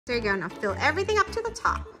There you go. Now fill everything up to the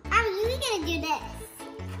top. How are you gonna do this?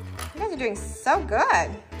 You guys are doing so good.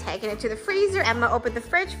 Taking it to the freezer. Emma, open the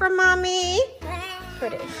fridge for mommy.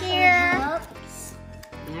 Put it here. Oops.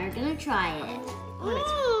 Now we're gonna try it.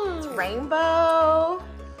 It's rainbow.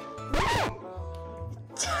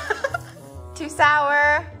 Too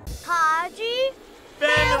sour. Kaji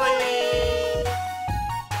Family.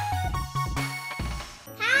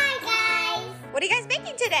 Hi guys. What are you guys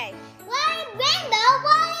making today? Rainbow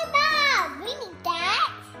Popsicles. We need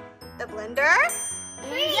that. The blender.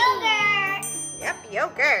 Yogurt. Yep,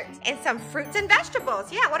 yogurt. And some fruits and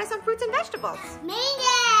vegetables. Yeah, what are some fruits and vegetables? Mango.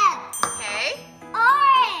 Okay.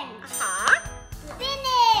 Orange. Uh-huh.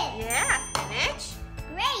 Spinach. Yeah, spinach.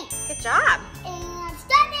 Great. Good job. And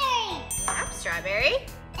strawberry. Yep, strawberry.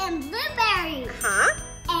 And blueberry. Uh-huh.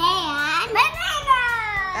 And banana.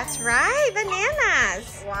 That's right,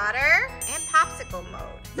 bananas. Water and popsicle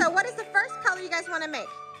mode. So what is the first color you guys want to make?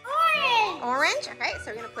 Orange. Orange. Okay, so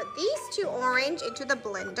we're going to put these two orange into the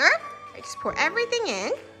blender. Just pour everything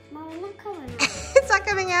in. Mom, it's not coming out. It's not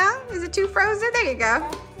coming out? Is it too frozen? There you go.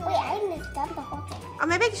 Wait, I mixed up the whole thing. Oh,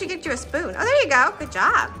 maybe I should get you a spoon. Oh, there you go. Good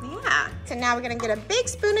job. Yeah. So now we're going to get a big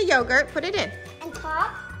spoon of yogurt. Put it in. And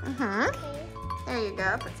top. Mm-hmm. Okay. There you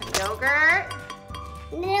go. Put some yogurt.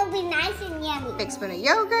 And then it'll be nice and yummy. Big spoon of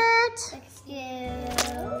yogurt. Let's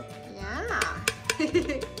go. Yeah.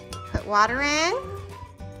 Put water in.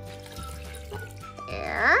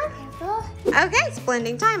 There. Careful. Okay, it's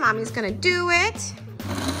blending time. Mommy's gonna do it.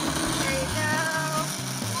 There you go.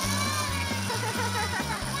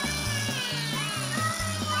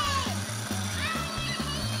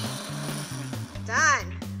 Done.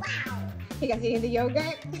 Wow. You guys eating the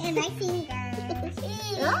yogurt? And my fingers.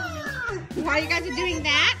 Ah. While you guys are doing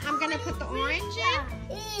that, I'm gonna put the orange in.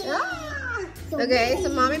 Ah. Okay, so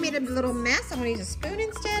mommy made a little mess. I'm gonna use a spoon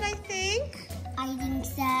instead, I think. I think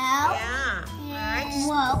so. Yeah. All right. just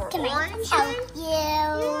Whoa, pour can I orange help in. you?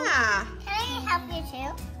 Yeah, Can I help you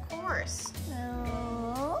too? of course.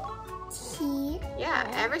 Tea. Yeah,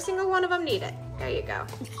 every single one of them need it. There you go.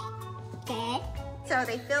 Good. So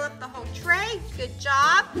they fill up the whole tray. Good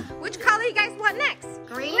job. Which color you guys want next?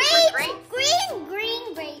 Green or grape?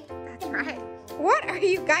 Green grape. That's right. What are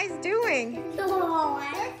you guys doing? Oh,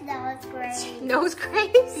 that was great. Nose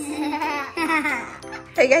grapes?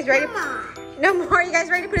 Are you guys ready? Come on. No more? You guys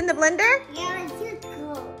ready to put in the blender? Yeah, it's too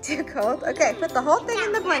cool. Too cold? Okay, put the whole thing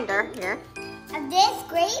in the blender. Here. Of this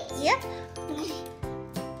grapes? Yep.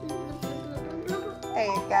 There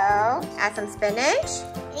you go. Add some spinach.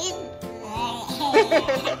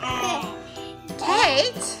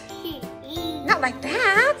 Kate, not like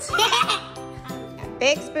that. A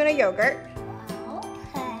big spoon of yogurt.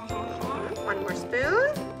 One more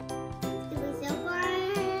spoon.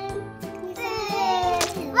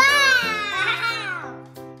 Wow!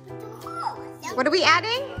 What are we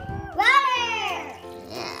adding? Water!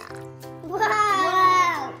 Yeah.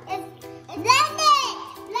 Wow! Blend it! Blend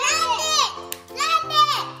it! Blend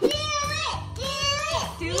it! Do it! Do it!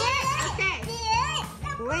 Do it? Okay. Do it!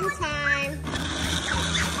 Blend time.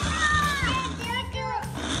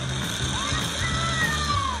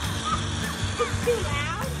 It's too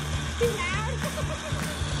loud. Too loud.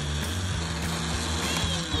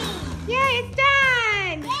 Yeah, it's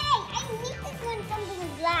done. Hey, I need this when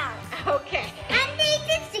something's loud. Okay. I need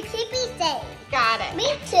this to keep me safe. Got it. Me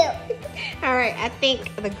too. All right, I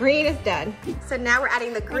think the green is done. So now we're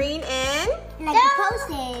adding the green in. Like a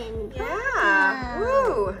potion. Yeah.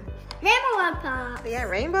 Woo. Rainbow Pop. Yeah,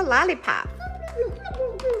 rainbow lollipop.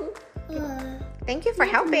 Thank you for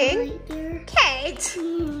helping. Kate.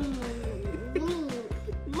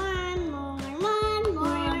 One more.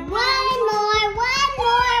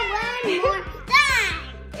 Done.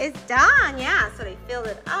 It's done, yeah. So they filled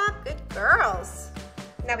it up. Good girls.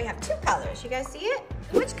 Now we have two colors. You guys see it?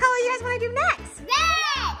 Which color you guys want to do next?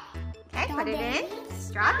 Red. Okay, put it in.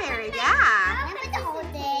 Strawberry, yeah. Can I put the whole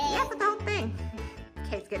thing? Yeah, put the whole thing.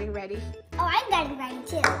 Kate's getting ready. Oh, I'm getting ready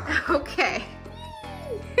too. Okay.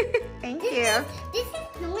 Thank you. This is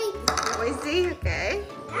noisy. Noisy, okay.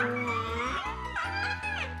 Blah,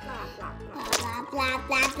 blah,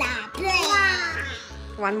 blah, blah, blah.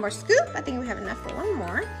 One more scoop. I think we have enough for one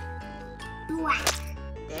more. Blah.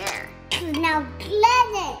 There. Now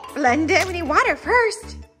blend it. Blend it. We need water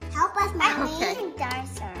first. Help us, Mommy. Okay.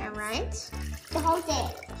 Darcer. All right. The whole thing.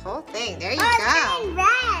 The whole thing. There you Oh, go. it's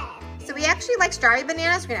red. So we actually like strawberry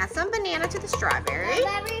bananas. We're going to add some banana to the strawberry.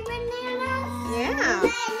 Strawberry banana. Yeah.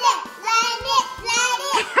 Blend it. Blend it. Blend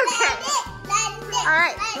it. Okay. Blend it. Blend it. All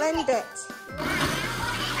right. Blend it.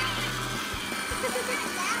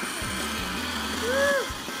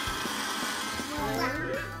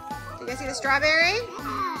 Do you guys see the strawberry?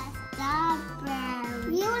 Yeah.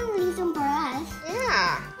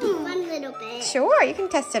 sure. You can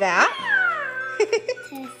test it out. Test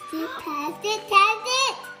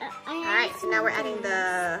it. Alright, so now we're adding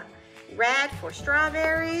the red for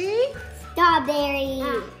strawberry. Strawberry.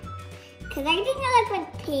 Because I think I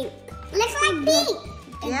like pink. Looks like pink.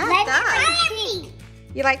 Yeah, it does. Like pink.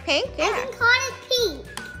 You like pink? Yeah. I can call it pink.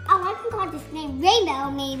 Oh, I can call this name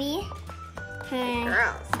Rainbow, maybe. Good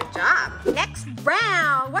girls, good job. Next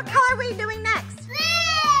round. What color are we doing next?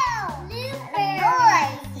 Blue. Blue. Boy.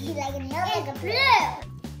 Like a blue.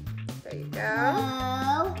 There you go.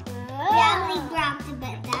 Yeah, we dropped a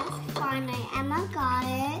bit. That's fine. Emma got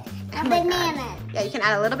it. A banana. Yeah, you can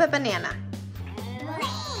add a little bit of banana.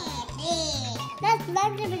 That's a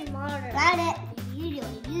bit smaller. Got it. You do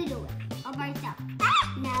it. All by yourself.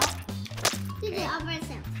 No. You do it all by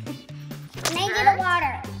yourself. And I do the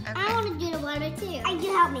water. Okay. I want to do the water too.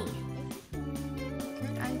 You help me.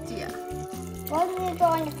 Good idea. What do we go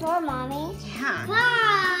on the floor, Mommy? Yeah.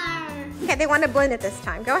 Car. Okay, they want to blend it this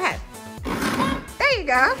time. Go ahead. There you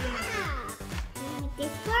go.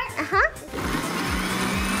 This part? Uh-huh.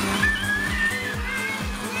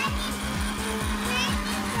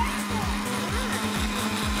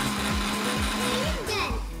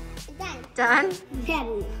 Done?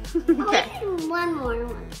 Done. Okay. One more.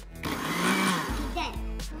 Done.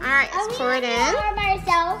 All right, let's pour it in. Pour by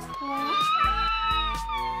ourselves.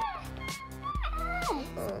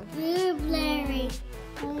 Blueberry.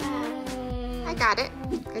 I got it.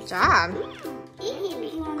 Good job.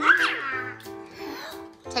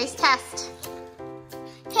 Taste test.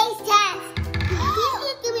 Taste test.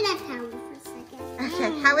 Give me that pound for a second.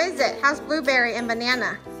 Okay, how is it? How's blueberry and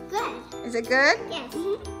banana? Good. Is it good? Yes.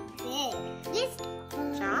 This.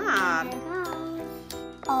 Good job.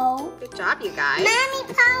 Oh. Good job, you guys. Mommy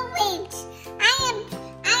porridge. I am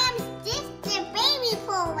sister baby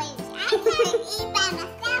porridge. I can't eat by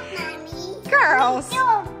myself, Mommy. Girls. No,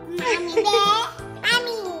 Mommy, Dad.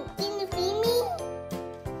 Mommy, can you feed me?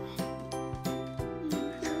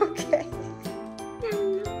 Okay.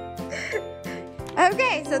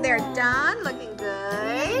 Okay, so they're done. Looking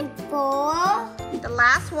good. 4. The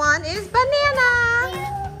last one is banana.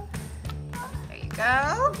 There you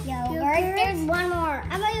go. Yogurt. There's one more.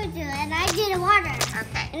 I'm going to do it, and I did the water.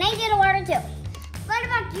 Okay. And I did the water too. What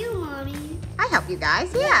about you, Mommy? I help you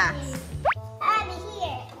guys, yeah. I'm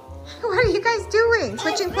here. What are you guys doing?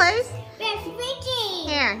 Switching place? We're switching.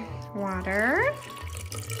 Here. Water.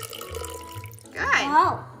 Good.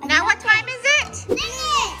 Oh. Now what time is it?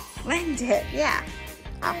 Finish. Blend it, yeah.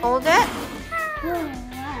 I'll hold it. There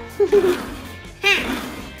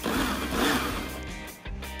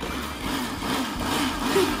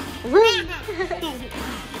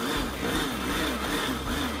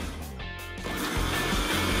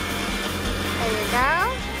you go.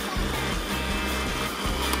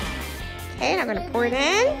 Okay, and I'm gonna pour it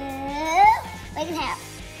in. We can help.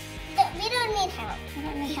 We don't need help. We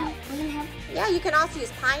don't need help. We can help. Yeah, you can also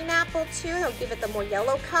use pineapple too. It'll give it the more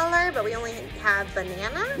yellow color, but we only have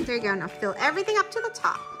banana. There you go. Now fill everything up to the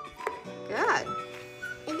top. Good.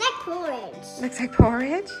 It's like porridge. Looks like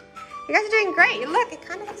porridge. You guys are doing great. Look, it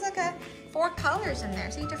kind of looks like 4 colors in there.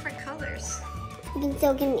 See, different colors. We can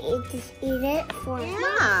still eat it for Yeah.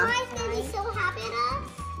 Why is Daddy so happy at us?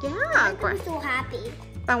 Yeah. I'm so happy.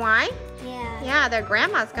 But why? Yeah. Yeah, their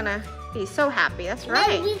grandma's gonna be so happy. That's Then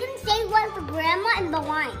right. we can save one for Grandma and the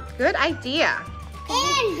wine. Good idea.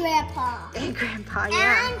 And Grandpa. And Grandpa,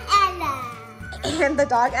 yeah. And Ella. And the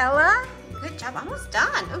dog Ella. Good job. Almost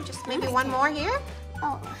done. Oh, just maybe one more here.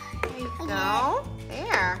 Oh. There you go.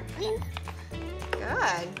 There. Okay,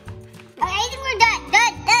 Good. I think we're done.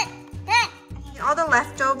 Done. All the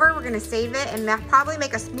leftover, we're gonna save it and probably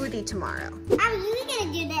make a smoothie tomorrow. How are you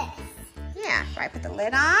gonna do this? Yeah, right, put the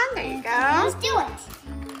lid on. There you go. Let's do it.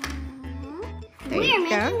 There We're you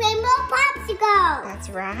go. making Rainbow Popsicles. That's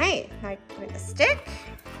right. Now put in the stick.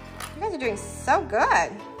 You guys are doing so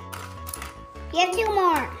good. You have 2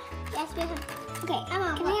 more. Yes, we have. Okay, can I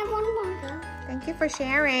have one more? Thank you for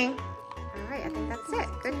sharing. All right, I think that's it.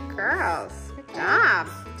 Good girls. Good job.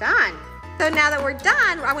 Done. So now that we're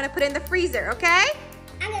done, I'm gonna put it in the freezer, okay?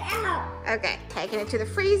 I'm gonna Emma. Okay, taking it to the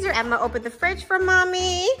freezer. Emma, open the fridge for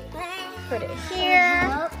mommy. Put it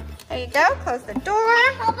here. There you go, close the door.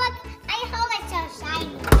 I hope it's so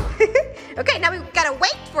shiny. Okay, now we've gotta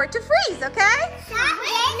wait for it to freeze, okay? 5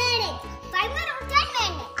 minutes. 5 minutes or 10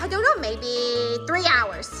 minutes? I don't know, maybe 3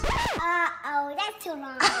 hours. Uh-oh, that's too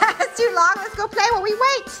long. That's too long, let's go play while we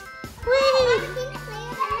wait. Whee!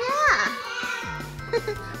 Yeah.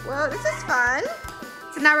 Well, this is fun.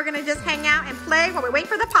 So now we're gonna just hang out and play while we wait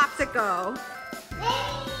for the popsicle.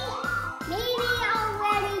 Maybe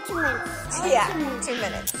already 2 minutes. Yeah, 2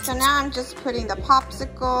 minutes. So now I'm just putting the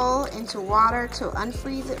popsicle into water to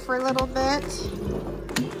unfreeze it for a little bit.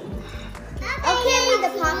 Okay, the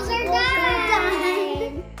popsicles are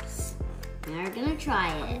done. Now we're gonna try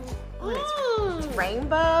it. It's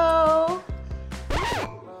rainbow.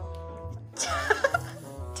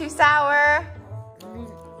 Too sour.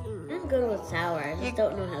 I'm good with sour. I just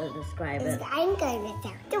don't know how to describe it. I'm good with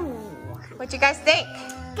sour. What you guys think?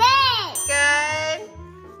 Good. Good.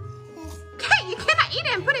 Okay, you cannot eat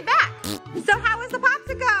it and put it back. So how was the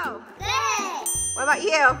popsicle? Good. What about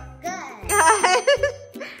you? Good.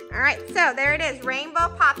 Good. All right, so there it is, rainbow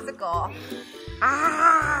popsicle.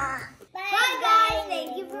 Ah.